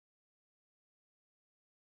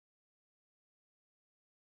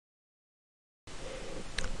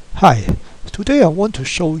Hi, today I want to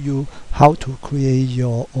show you how to create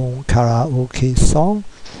your own karaoke song.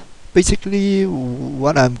 Basically,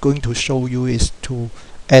 what I'm going to show you is to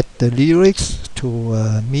add the lyrics to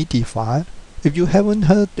a MIDI file. If you haven't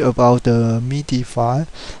heard about the MIDI file,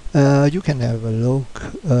 you can have a look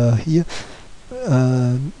here.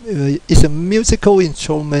 It's a musical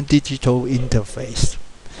instrument digital interface.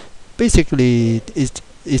 Basically,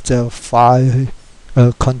 it's a file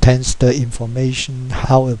contains the information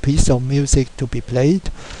how a piece of music to be played.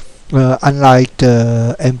 Unlike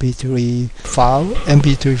the MP3 file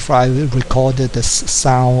recorded the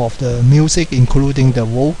sound of the music including the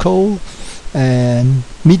vocal, and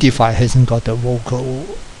MIDI file hasn't got the vocal.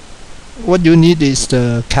 What you need is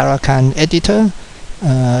the Karakan editor.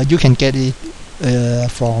 You can get it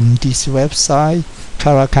from this website,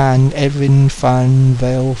 Karakan Edwin van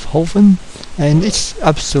Velhoven, and it's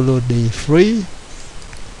absolutely free.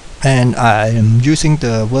 And I am using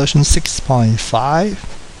the version 6.5.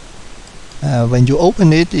 When you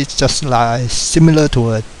open it, it's just like similar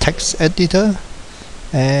to a text editor.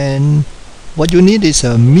 And what you need is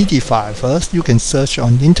a MIDI file first. You can search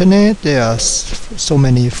on the internet. There are so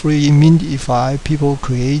many free MIDI file people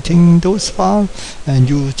creating those files, and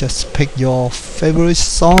you just pick your favorite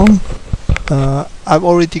song. I've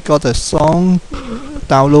already got a song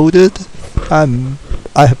downloaded.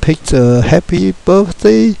 I have picked Happy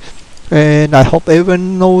Birthday, and I hope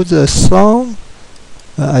everyone knows the song.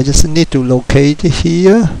 I just need to locate it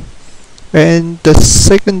here. And the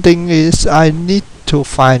second thing is I need to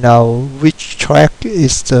find out which track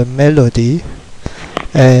is the melody,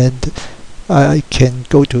 and I can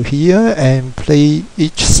go to here and play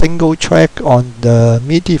each single track on the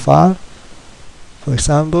MIDI file. For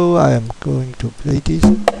example, I am going to play this.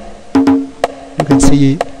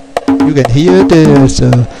 You can hear there's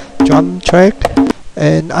a drum track,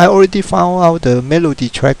 and I already found out the melody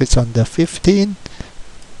track is on the 15.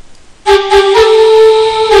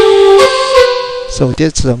 So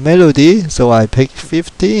that's the melody, so I pick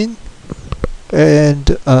 15,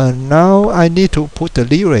 and now I need to put the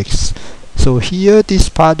lyrics. So here this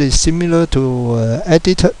part is similar to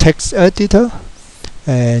text editor,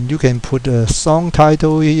 and you can put a song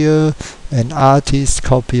title here, an artist,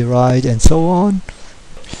 copyright, and so on.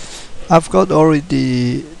 I've got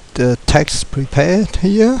already the text prepared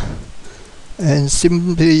here, and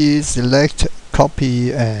simply select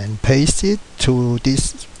copy and paste it to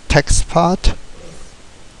this text part.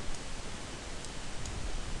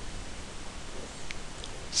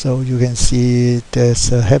 So you can see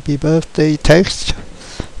there's a happy birthday text.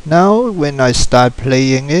 Now when I start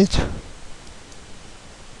playing it,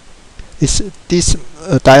 this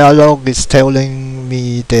dialogue is telling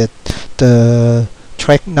me that the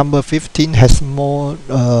track number 15 has more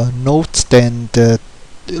notes than the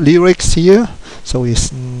lyrics here, so it's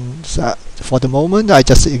for the moment I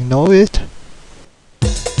just ignore it.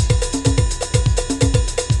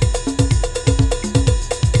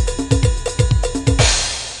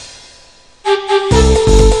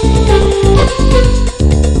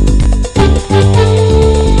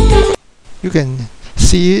 You can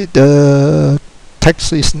see the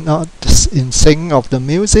text is not in sync of the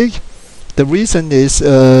music. The reason is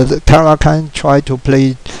the Karakan tried to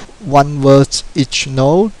play one word each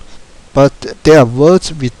note, but there are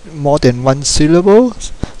words with more than one syllable,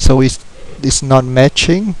 so it's not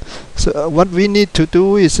matching. So what we need to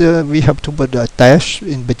do is we have to put a dash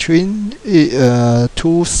in between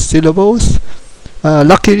two syllables.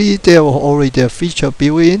 Luckily there was already a feature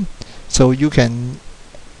built in, so you can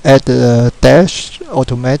add a dash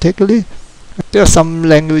automatically. There are some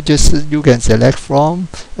languages you can select from.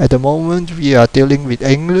 At the moment we are dealing with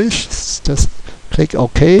English. Just click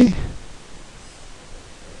OK.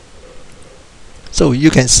 So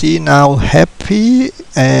you can see now happy,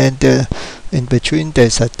 and in between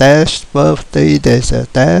there's a dash, birthday there's a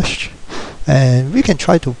dash, and we can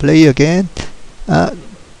try to play again.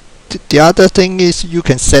 The other thing is you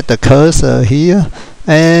can set the cursor here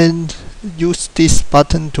and use this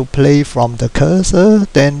button to play from the cursor,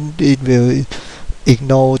 then it will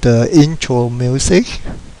ignore the intro music.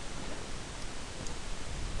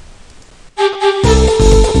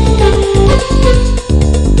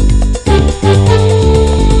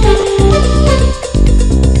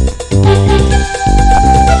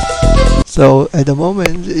 So at the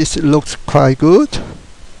moment it looks quite good.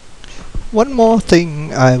 One more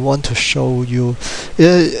thing I want to show you.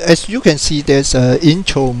 As you can see, there's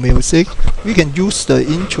intro music. We can use the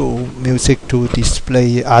intro music to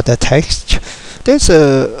display other text. There's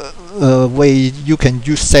a way you can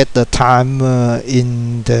set the time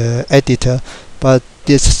in the editor, but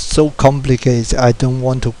this is so complicated. I don't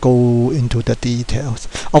want to go into the details.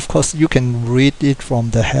 Of course, you can read it from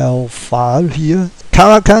the help file here.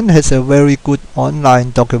 Karakan has a very good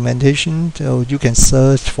online documentation, so you can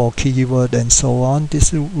search for keyword and so on.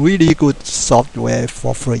 This is really good software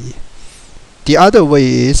for free. The other way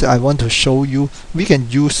is I want to show you we can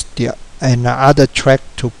use another track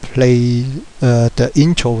to play the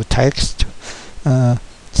intro text.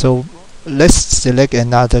 So let's select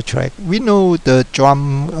another track. We know the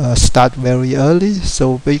drum start very early,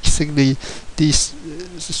 so basically this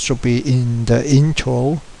should be in the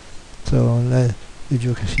intro. So if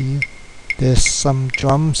you can see, there's some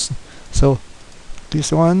drums. So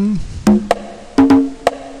this one.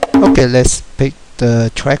 Okay, let's pick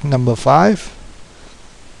the track number 5.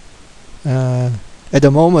 At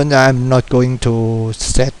the moment, I'm not going to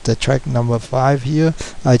set the track number 5 here.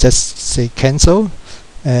 I just say cancel.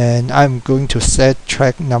 And I'm going to set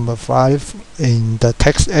track number 5 in the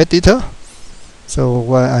text editor. So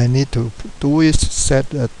what I need to do is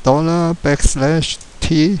set a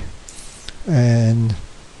 $\t and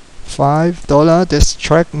 $5. That's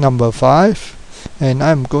track number 5, and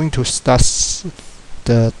I'm going to start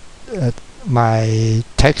the my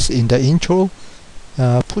text in the intro.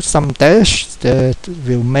 Put some dash that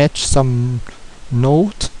will match some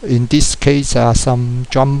note. In this case, some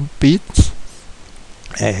drum beats.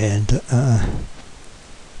 And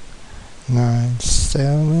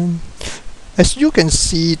 9/7. As you can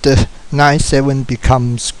see, the 9/7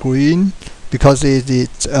 becomes green because it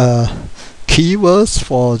is keywords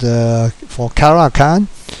for Karakan.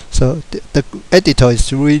 So the editor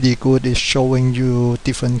is really good. It's showing you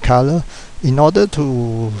different color. In order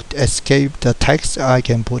to escape the text, I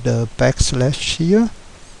can put a backslash here.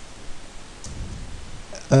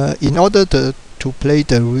 In order to play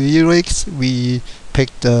the lyrics, we pick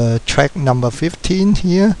the track number 15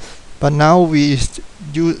 here, but now we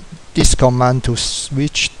use this command to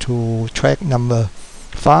switch to track number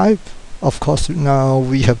 5. Of course, now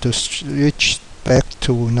we have to switch back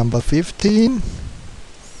to number 15.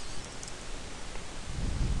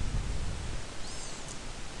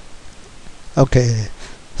 Okay,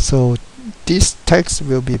 so this text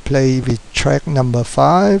will be played with track number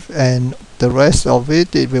 5, and the rest of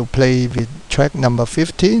it will play with track number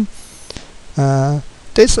 15.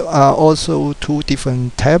 These are also two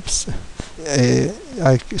different tabs.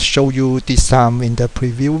 I show you this time in the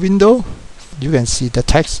preview window. You can see the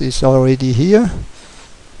text is already here,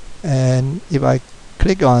 and if I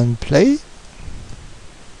click on play,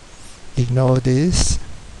 ignore this.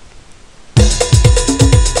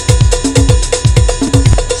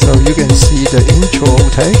 So you can see the intro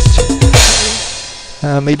text.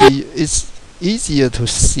 Maybe it's easier to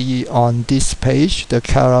see on this page, the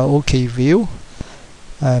karaoke view.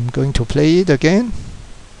 I'm going to play it again.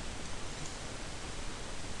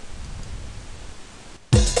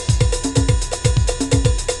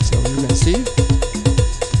 So you can see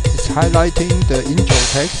it's highlighting the intro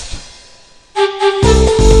text.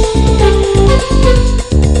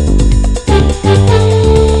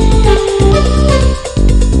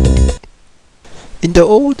 In the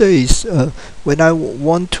old days, when I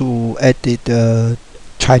want to edit a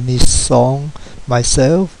Chinese song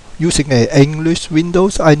myself using an English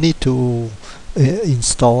Windows, I need to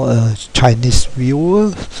install a Chinese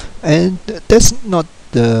viewer, and that's not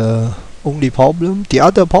the only problem. The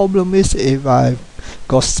other problem is if I've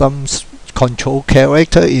got some control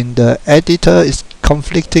character in the editor is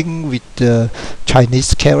conflicting with the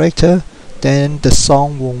Chinese character, then the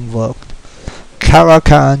song won't work.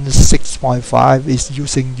 Karakan 6.5 is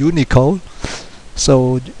using Unicode,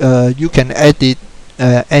 so you can edit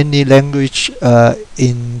any language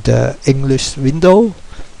in the English window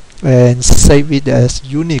and save it as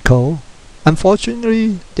Unicode.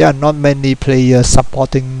 Unfortunately, there are not many players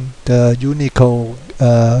supporting the Unicode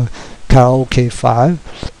karaoke file.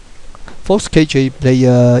 Most KJ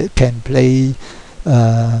player can play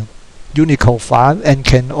Unicode file and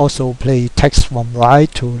can also play text from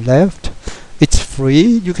right to left. It's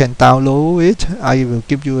free. You can download it. I will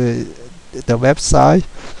give you the website.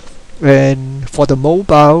 And for the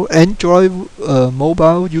mobile, Android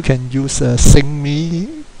mobile, you can use a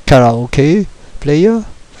MIDI Karaoke player.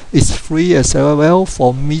 It's free as well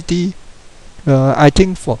for MIDI. I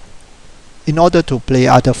think in order to play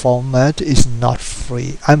other format, it's not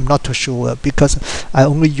free. I'm not too sure because I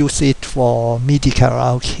only use it for MIDI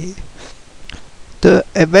Karaoke. The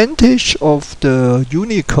advantage of the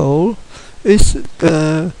Unicode is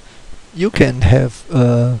you can have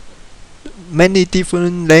many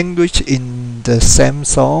different language in the same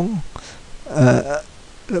song.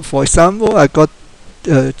 For example, I got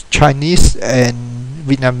Chinese and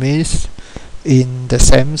Vietnamese in the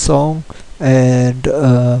same song, and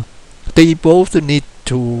they both need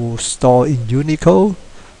to store in Unicode.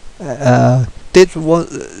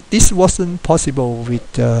 This wasn't possible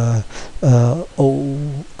with the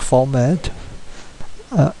old format.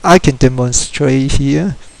 I can demonstrate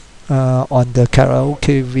here on the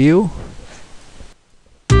karaoke view.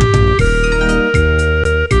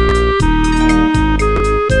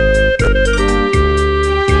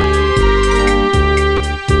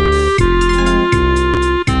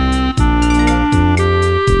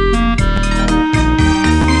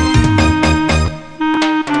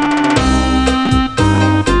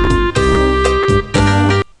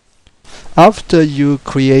 After you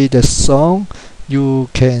create a song, you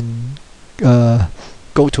can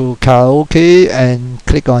go to karaoke and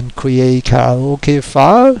click on create karaoke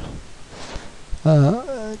file.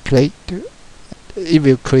 Click, it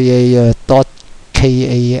will create a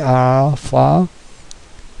 .kar file.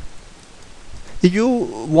 If you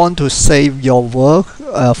want to save your work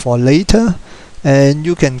for later, and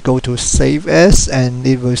you can go to save as, and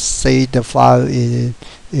it will save the file in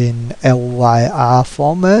LYR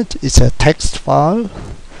format. It's a text file.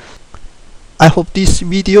 I hope this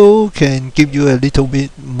video can give you a little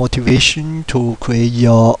bit motivation to create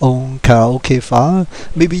your own karaoke file.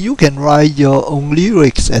 Maybe you can write your own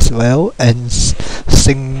lyrics as well and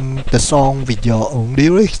sing the song with your own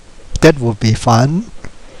lyrics. That would be fun.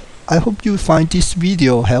 I hope you find this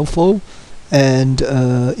video helpful, and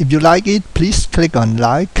if you like it, please click on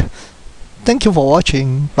like. Thank you for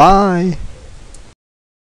watching. Bye.